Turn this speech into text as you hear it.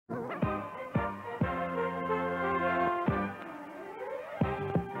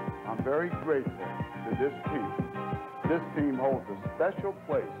very grateful to this team. This team holds a special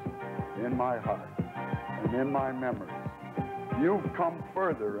place in my heart and in my memories. You've come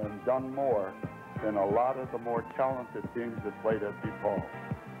further and done more than a lot of the more talented teams that played at DePaul.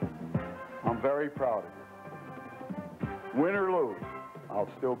 I'm very proud of you. Win or lose, I'll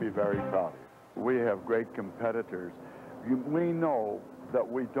still be very proud of you. We have great competitors. We know that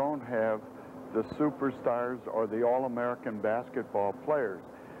we don't have the superstars or the All-American basketball players.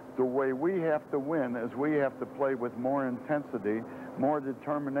 The way we have to win is we have to play with more intensity, more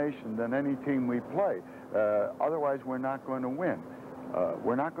determination than any team we play. Otherwise, we're not going to win.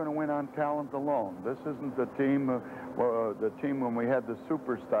 We're not going to win on talent alone. This isn't the team when we had the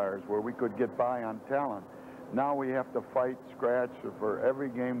superstars where we could get by on talent. Now we have to fight, scratch for every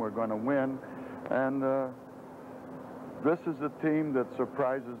game we're going to win. And this is a team that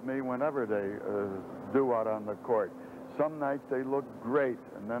surprises me whenever they do out on the court. Some nights they look great,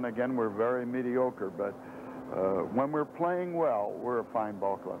 and then again we're very mediocre. But when we're playing well, we're a fine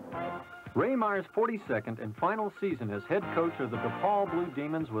ball club. Ray Meyer's 42nd and final season as head coach of the DePaul Blue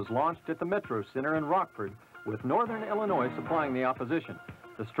Demons was launched at the Metro Center in Rockford, with Northern Illinois supplying the opposition.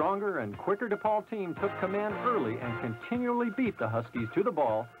 The stronger and quicker DePaul team took command early and continually beat the Huskies to the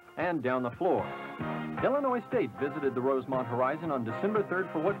ball and down the floor. Illinois State visited the Rosemont Horizon on December 3rd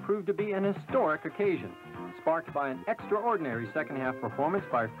for what proved to be an historic occasion. Sparked by an extraordinary second-half performance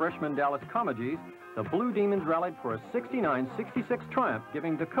by freshman Dallas Comegys, the Blue Demons rallied for a 69-66 triumph,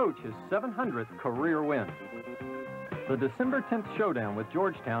 giving the coach his 700th career win. The December 10th showdown with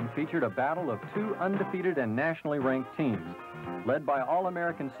Georgetown featured a battle of two undefeated and nationally ranked teams. Led by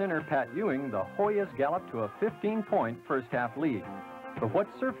All-American center Pat Ewing, the Hoyas galloped to a 15-point first-half lead. But what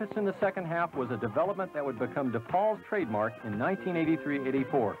surfaced in the second half was a development that would become DePaul's trademark in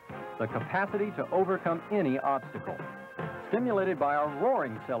 1983-84, the capacity to overcome any obstacle. Stimulated by a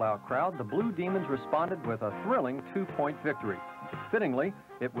roaring sellout crowd, the Blue Demons responded with a thrilling two-point victory. Fittingly,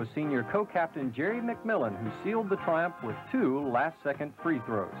 it was senior co-captain Jerry McMillan who sealed the triumph with two last-second free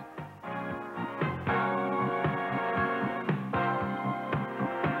throws.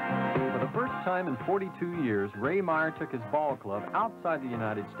 For the first time in 42 years, Ray Meyer took his ball club outside the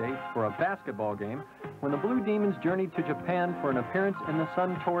United States for a basketball game when the Blue Demons journeyed to Japan for an appearance in the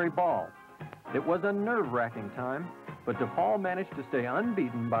Suntory Ball. It was a nerve-wracking time, but DePaul managed to stay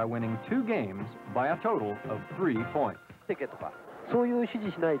unbeaten by winning 2 games by a total of 3 points.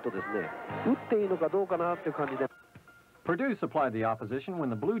 Purdue supplied the opposition when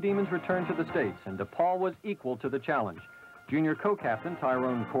the Blue Demons returned to the States, and DePaul was equal to the challenge. Junior co-captain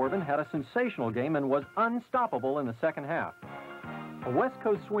Tyrone Corbin had a sensational game and was unstoppable in the second half. A West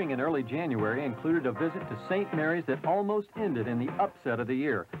Coast swing in early January included a visit to St. Mary's that almost ended in the upset of the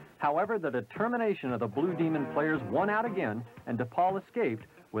year. However, the determination of the Blue Demon players won out again, and DePaul escaped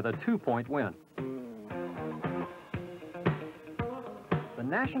with a 2-point win. The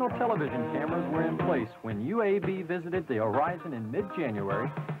national television cameras were in place when UAB visited the Horizon in mid-January,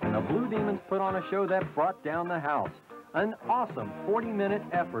 and the Blue Demons put on a show that brought down the house. An awesome 40-minute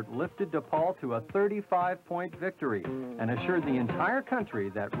effort lifted DePaul to a 35-point victory and assured the entire country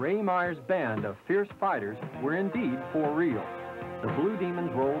that Ray Meyer's band of fierce fighters were indeed for real. The Blue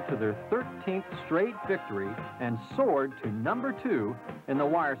Demons rolled to their 13th straight victory and soared to number 2 in the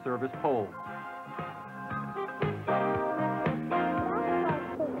wire service poll.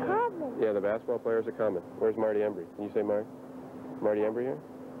 Yeah, the basketball players are coming. Where's Marty Embry? Can you say Marty? Marty Embry here?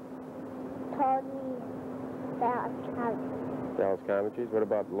 Dallas Comegys. Dallas Comegys. What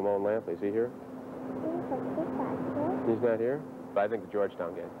about Lamone Lampley? Is he here? He's not here? But I think the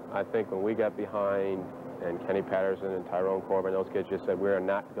Georgetown game. I think when we got behind and Kenny Patterson and Tyrone Corbin, those kids just said, we're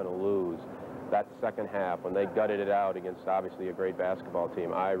not going to lose. That second half, when they gutted it out against obviously a great basketball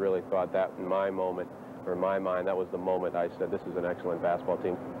team, I really thought that in my moment, or in my mind, that was the moment I said, this is an excellent basketball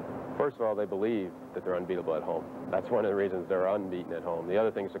team. First of all, they believe that they're unbeatable at home. That's one of the reasons they're unbeaten at home. The other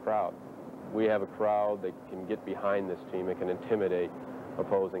thing is the crowd. We have a crowd that can get behind this team and can intimidate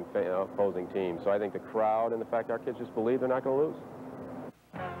opposing teams. So I think the crowd and the fact our kids just believe they're not going to lose.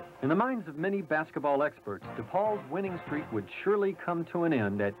 In the minds of many basketball experts, DePaul's winning streak would surely come to an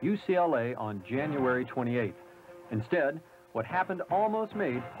end at UCLA on January 28th. Instead, what happened almost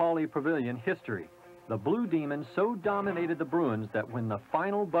made Pauley Pavilion history. The Blue Demons so dominated the Bruins that when the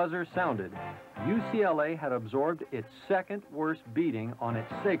final buzzer sounded, UCLA had absorbed its second worst beating on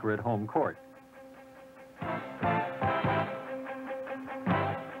its sacred home court.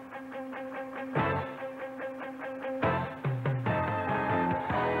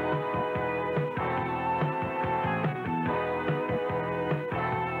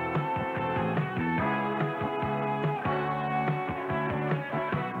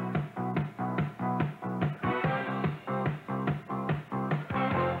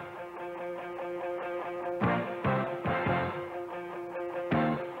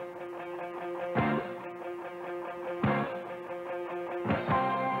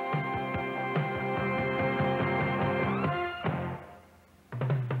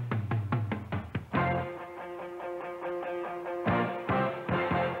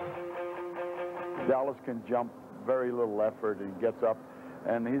 Dallas can jump very little effort. He gets up,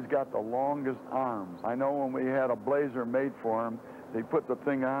 and he's got the longest arms. I know when we had a blazer made for him, they put the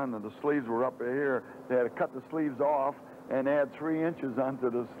thing on, and the sleeves were up here. They had to cut the sleeves off and add 3 inches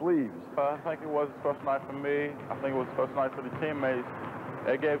onto the sleeves. I think it was the first night for me. I think it was the first night for the teammates.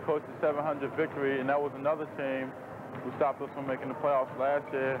 They gave Coach the 700 victory, and that was another team who stopped us from making the playoffs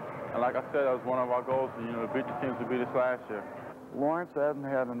last year. And like I said, that was one of our goals, to beat the teams who beat us last year. Lawrence hasn't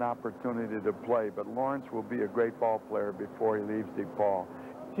had an opportunity to play, but Lawrence will be a great ball player before he leaves DePaul.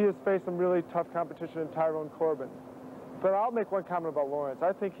 He has faced some really tough competition in Tyrone Corbin. But I'll make one comment about Lawrence.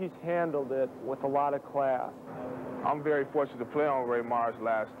 I think he's handled it with a lot of class. I'm very fortunate to play on Ray Meyer's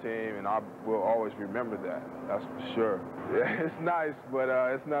last team, and I will always remember that. That's for sure. Yeah, it's nice, but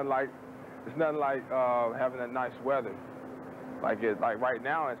it's nothing like having that nice weather. Like right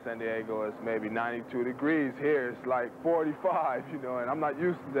now in San Diego, it's maybe 92 degrees. Here it's like 45, and I'm not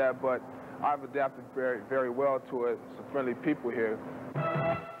used to that, but I've adapted very, very well to it. Some friendly people here.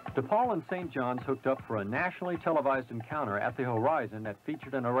 DePaul and St. John's hooked up for a nationally televised encounter at the Horizon that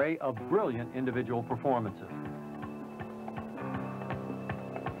featured an array of brilliant individual performances.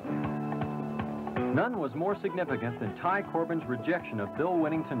 None was more significant than Ty Corbin's rejection of Bill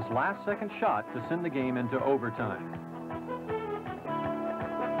Winnington's last-second shot to send the game into overtime.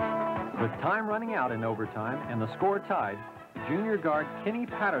 With time running out in overtime and the score tied, junior guard Kenny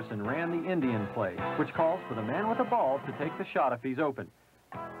Patterson ran the Indian play, which calls for the man with the ball to take the shot if he's open.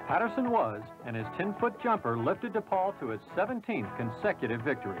 Patterson was, and his 10-foot jumper lifted DePaul to its 17th consecutive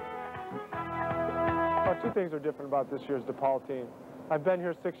victory. Well, 2 things are different about this year's DePaul team. I've been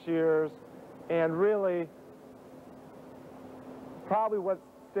here 6 years, and really, probably what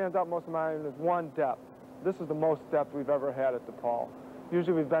stands out most in my mind is one, depth. This is the most depth we've ever had at DePaul.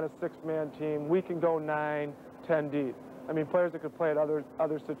 Usually we've been a 6-man team. We can go 9, 10 deep. I mean, players that could play at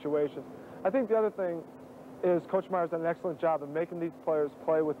other situations. I think the other thing is Coach Meyer's done an excellent job of making these players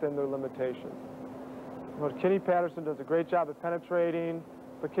play within their limitations. Kenny Patterson does a great job at penetrating,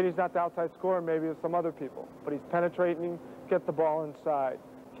 but Kenny's not the outside scorer maybe as some other people, but he's penetrating, get the ball inside.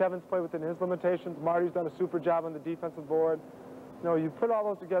 Kevin's played within his limitations. Marty's done a super job on the defensive board. You put all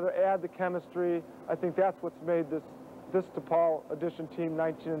those together, add the chemistry. I think that's what's made this DePaul edition team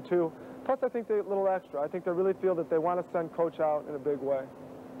 19-2. Plus, I think they're a little extra. I think they really feel that they want to send Coach out in a big way.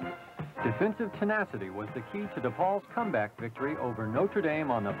 Defensive tenacity was the key to DePaul's comeback victory over Notre Dame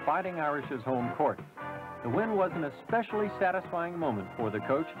on the Fighting Irish's home court. The win was an especially satisfying moment for the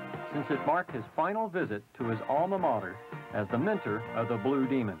coach since it marked his final visit to his alma mater as the mentor of the Blue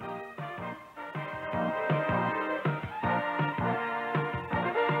Demons.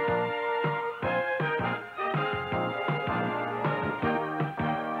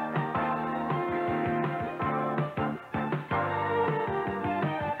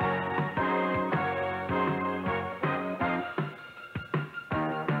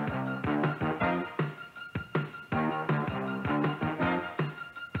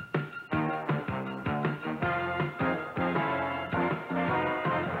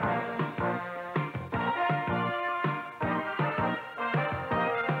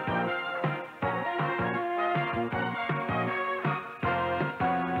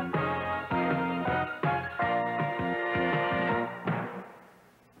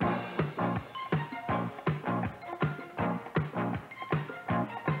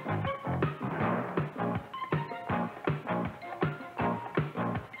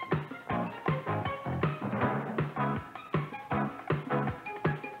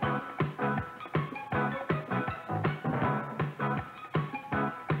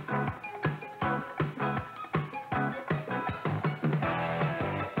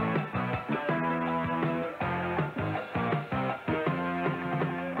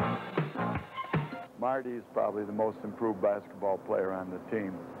 Marty is probably the most improved basketball player on the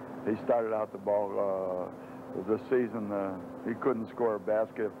team. He started out the season, he couldn't score a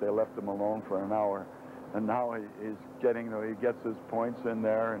basket if they left him alone for an hour. And now he's getting, he gets his points in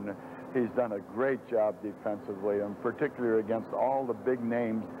there, and he's done a great job defensively, and particularly against all the big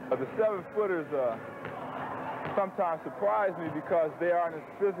names. The 7-footers sometimes surprise me because they aren't as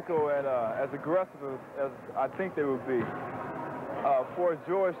physical and as aggressive as I think they would be. For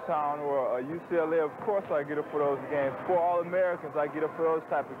Georgetown or UCLA, of course I get up for those games. For All-Americans, I get up for those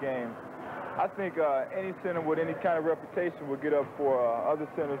type of games. I think any center with any kind of reputation would get up for other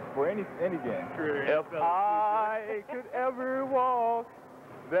centers for any game. If I could ever walk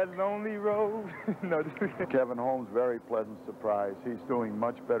that lonely road. No, Kevin Holmes, very pleasant surprise. He's doing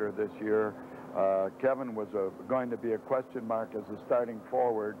much better this year. Kevin was going to be a question mark as a starting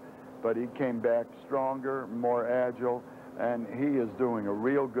forward, but he came back stronger, more agile, and he is doing a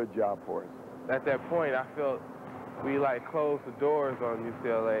real good job for us. at that point, I felt we like closed the doors on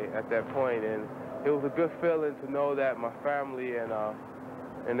UCLA at that point, and it was a good feeling to know that my family and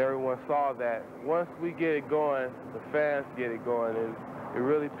everyone saw that once we get it going, the fans get it going, and it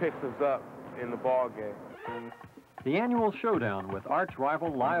really picks us up in the ball game. The annual showdown with arch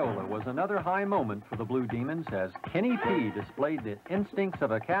rival Loyola was another high moment for the Blue Demons as Kenny P displayed the instincts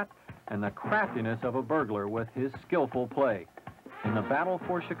of a cat and the craftiness of a burglar with his skillful play. In the battle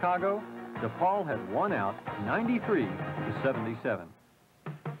for Chicago, DePaul had won out 93-77.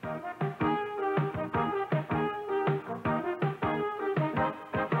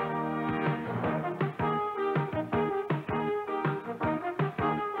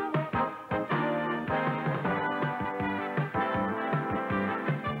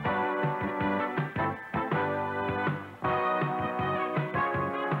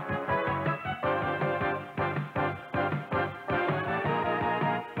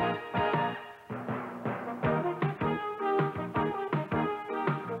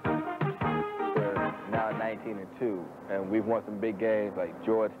 And we've won some big games like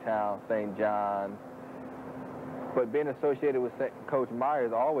Georgetown, St. John's. But being associated with Coach Meyer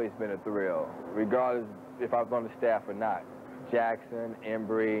has always been a thrill, regardless if I was on the staff or not. Jackson,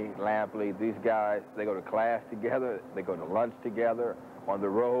 Embry, Lampley, these guys, they go to class together, they go to lunch together. On the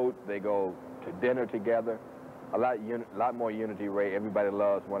road, they go to dinner together. A lot more unity, Ray. Everybody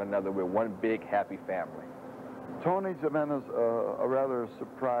loves one another. We're one big, happy family. Tony's been a rather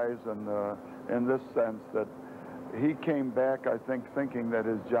surprise in this sense that he came back, I think, thinking that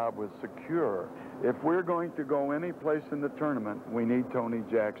his job was secure. If we're going to go any place in the tournament, we need Tony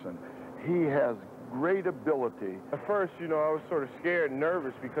Jackson. He has great ability. At first, you know, I was sort of scared and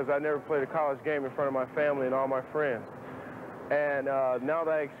nervous because I never played a college game in front of my family and all my friends. And now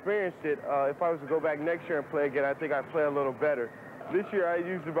that I experienced it, if I was to go back next year and play again, I think I'd play a little better. This year I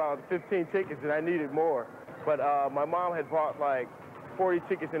used about 15 tickets and I needed more. But my mom had bought like 40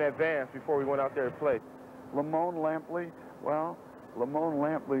 tickets in advance before we went out there to play. Lamone Lampley, well, Lamone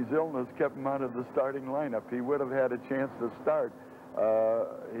Lampley's illness kept him out of the starting lineup. He would have had a chance to start.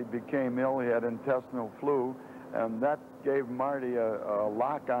 He became ill, he had intestinal flu, and that gave Marty a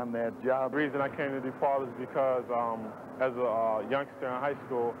lock on that job. The reason I came to DePaul is because as a youngster in high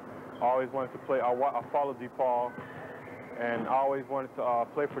school, I always wanted to play. I followed DePaul, and I always wanted to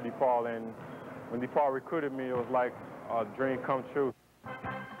play for DePaul, and when DePaul recruited me, it was like a dream come true.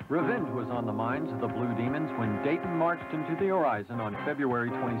 Revenge was on the minds of the Blue Demons when Dayton marched into the horizon on February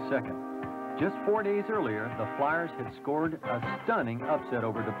 22nd. Just 4 days earlier, the Flyers had scored a stunning upset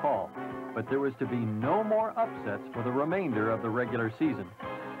over DePaul, but there was to be no more upsets for the remainder of the regular season.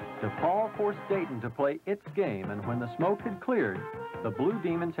 DePaul forced Dayton to play its game, and when the smoke had cleared, the Blue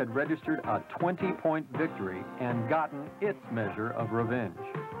Demons had registered a 20-point victory and gotten its measure of revenge.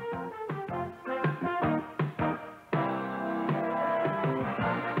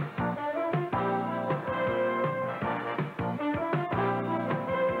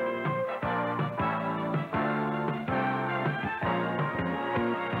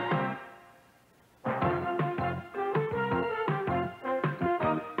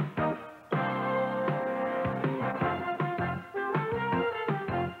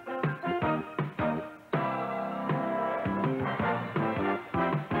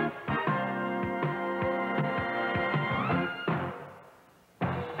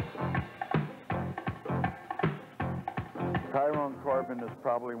 Is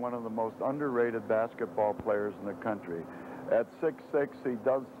probably one of the most underrated basketball players in the country. At 6'6", he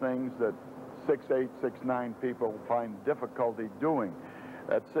does things that 6'8", 6'9" people find difficulty doing.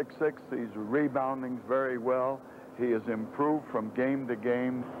 At 6'6", he's rebounding very well. He has improved from game to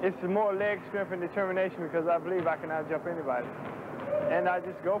game. It's more leg strength and determination because I believe I can out-jump anybody. And I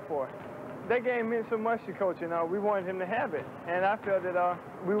just go for it. That game meant so much to Coach, and we wanted him to have it. And I felt that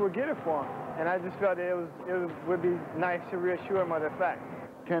we would get it for him. And I just felt that it would be nice to reassure him of the fact.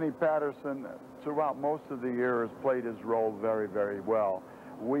 Kenny Patterson, throughout most of the year, has played his role very, very well.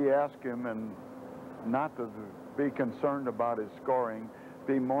 We ask him and not to be concerned about his scoring,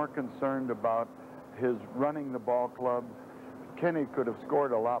 be more concerned about his running the ball club. Kenny could have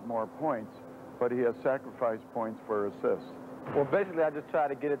scored a lot more points, but he has sacrificed points for assists. Well, basically, I just try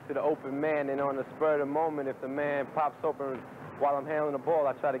to get it to the open man, and on the spur of the moment, if the man pops open while I'm handling the ball,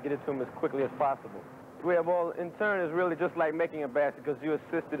 I try to get it to him as quickly as possible. Yeah, well, in turn, it's really just like making a basket because you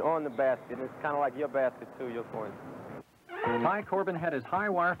assisted on the basket. It's kind of like your basket, too, your point. Ty Corbin had his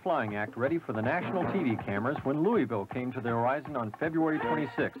high-wire flying act ready for the national TV cameras when Louisville came to the horizon on February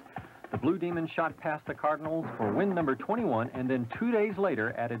 26th. The Blue Demons shot past the Cardinals for win number 21 and then 2 days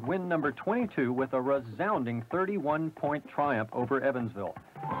later added win number 22 with a resounding 31-point triumph over Evansville.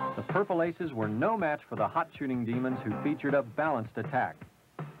 The Purple Aces were no match for the hot shooting Demons, who featured a balanced attack.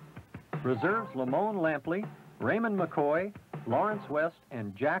 Reserves Lamone Lampley, Raymond McCoy, Lawrence West,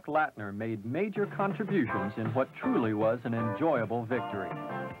 and Jack Latner made major contributions in what truly was an enjoyable victory.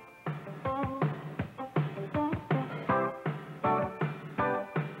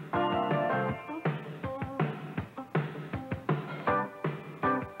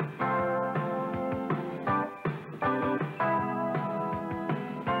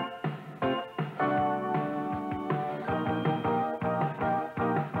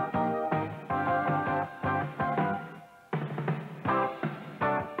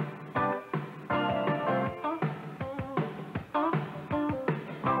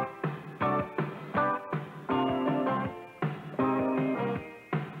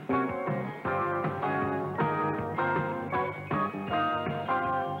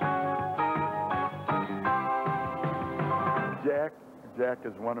 Jack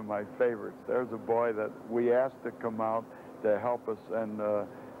is one of my favorites. There's a boy that we asked to come out to help us, and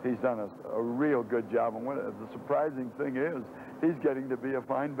he's done a real good job. And the surprising thing is, he's getting to be a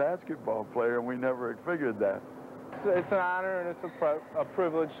fine basketball player, and we never figured that. It's an honor and it's a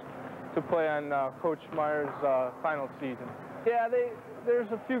privilege to play on Coach Meyer's final season. Yeah,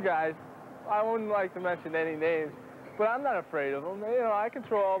 there's a few guys. I wouldn't like to mention any names, but I'm not afraid of them. You know, I can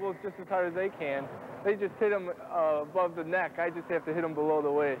throw elbows just as hard as they can. They just hit them above the neck. I just have to hit them below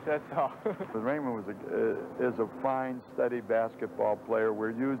the waist, that's all. Raymond is a fine, steady basketball player. We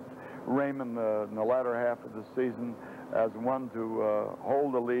used Raymond in the latter half of the season as one to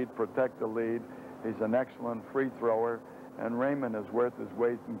hold the lead, protect the lead. He's an excellent free thrower, and Raymond is worth his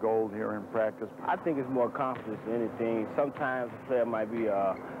weight in gold here in practice. I think it's more confidence than anything. Sometimes a player might be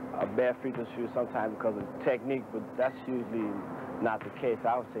a bad free throw shooter, sometimes because of technique, but that's usually not the case.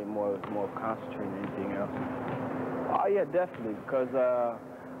 I would say more concentrated than anything else. Oh, yeah, definitely, because,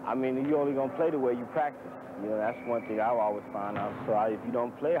 I mean, you're only going to play the way you practice. You know, that's one thing I've always found out. So if you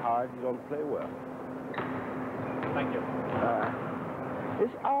don't play hard, you don't play well. Thank you.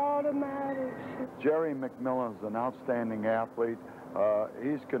 It's all that matters. Jerry McMillan is an outstanding athlete.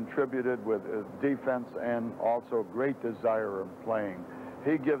 He's contributed with defense and also great desire in playing.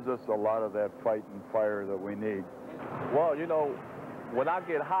 He gives us a lot of that fight and fire that we need. Well, you know, when I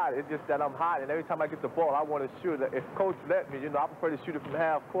get hot, it's just that I'm hot, and every time I get the ball, I want to shoot it. If Coach let me, you know, I prefer to shoot it from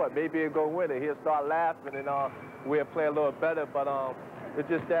half court. Maybe he'll go win it. He'll start laughing, and we'll play a little better. But it's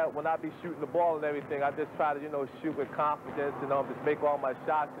just that when I be shooting the ball and everything, I just try to, you know, shoot with confidence and just make all my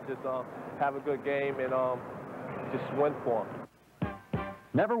shots and just have a good game and just win for him.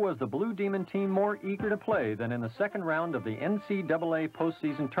 Never was the Blue Demon team more eager to play than in the second round of the NCAA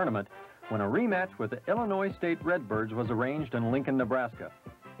postseason tournament, when a rematch with the Illinois State Redbirds was arranged in Lincoln, Nebraska.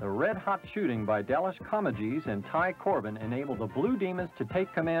 The red-hot shooting by Dallas Comegys and Ty Corbin enabled the Blue Demons to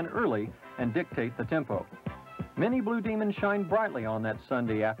take command early and dictate the tempo. Many Blue Demons shined brightly on that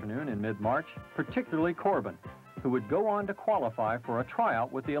Sunday afternoon in mid-March, particularly Corbin, who would go on to qualify for a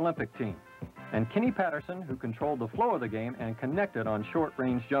tryout with the Olympic team, and Kenny Patterson, who controlled the flow of the game and connected on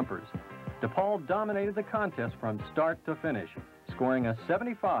short-range jumpers. DePaul dominated the contest from start to finish, scoring a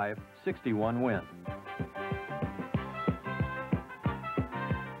 75-61 win.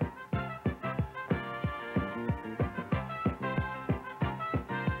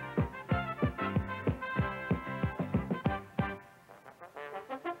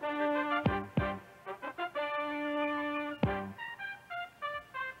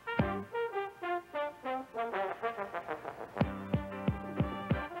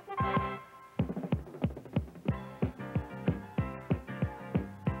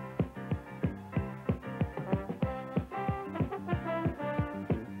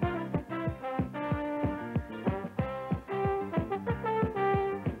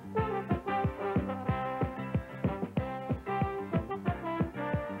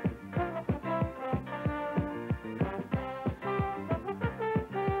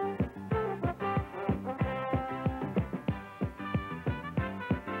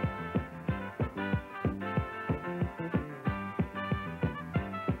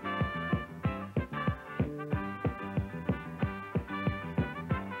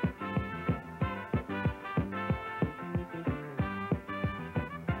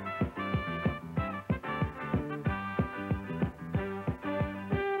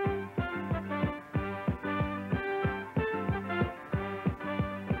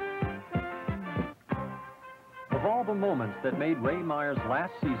 Of all the moments that made Ray Meyer's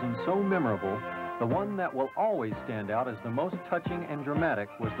last season so memorable, the one that will always stand out as the most touching and dramatic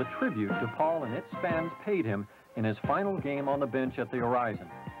was the tribute DePaul and its fans paid him in his final game on the bench at the Horizon.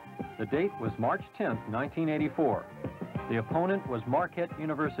 The date was March 10, 1984. The opponent was Marquette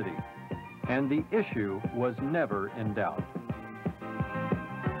University, and the issue was never in doubt.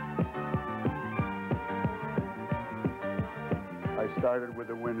 I started with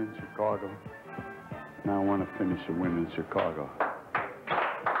a win in Chicago. Now I want to finish a win in Chicago.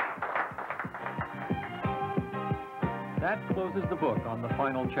 That closes the book on the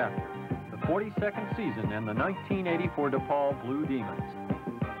final chapter, the 42nd season and the 1984 DePaul Blue Demons.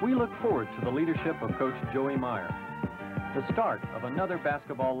 We look forward to the leadership of Coach Joey Meyer, the start of another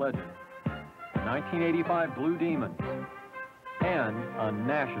basketball legend, the 1985 Blue Demons, and a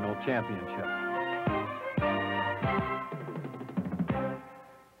national championship.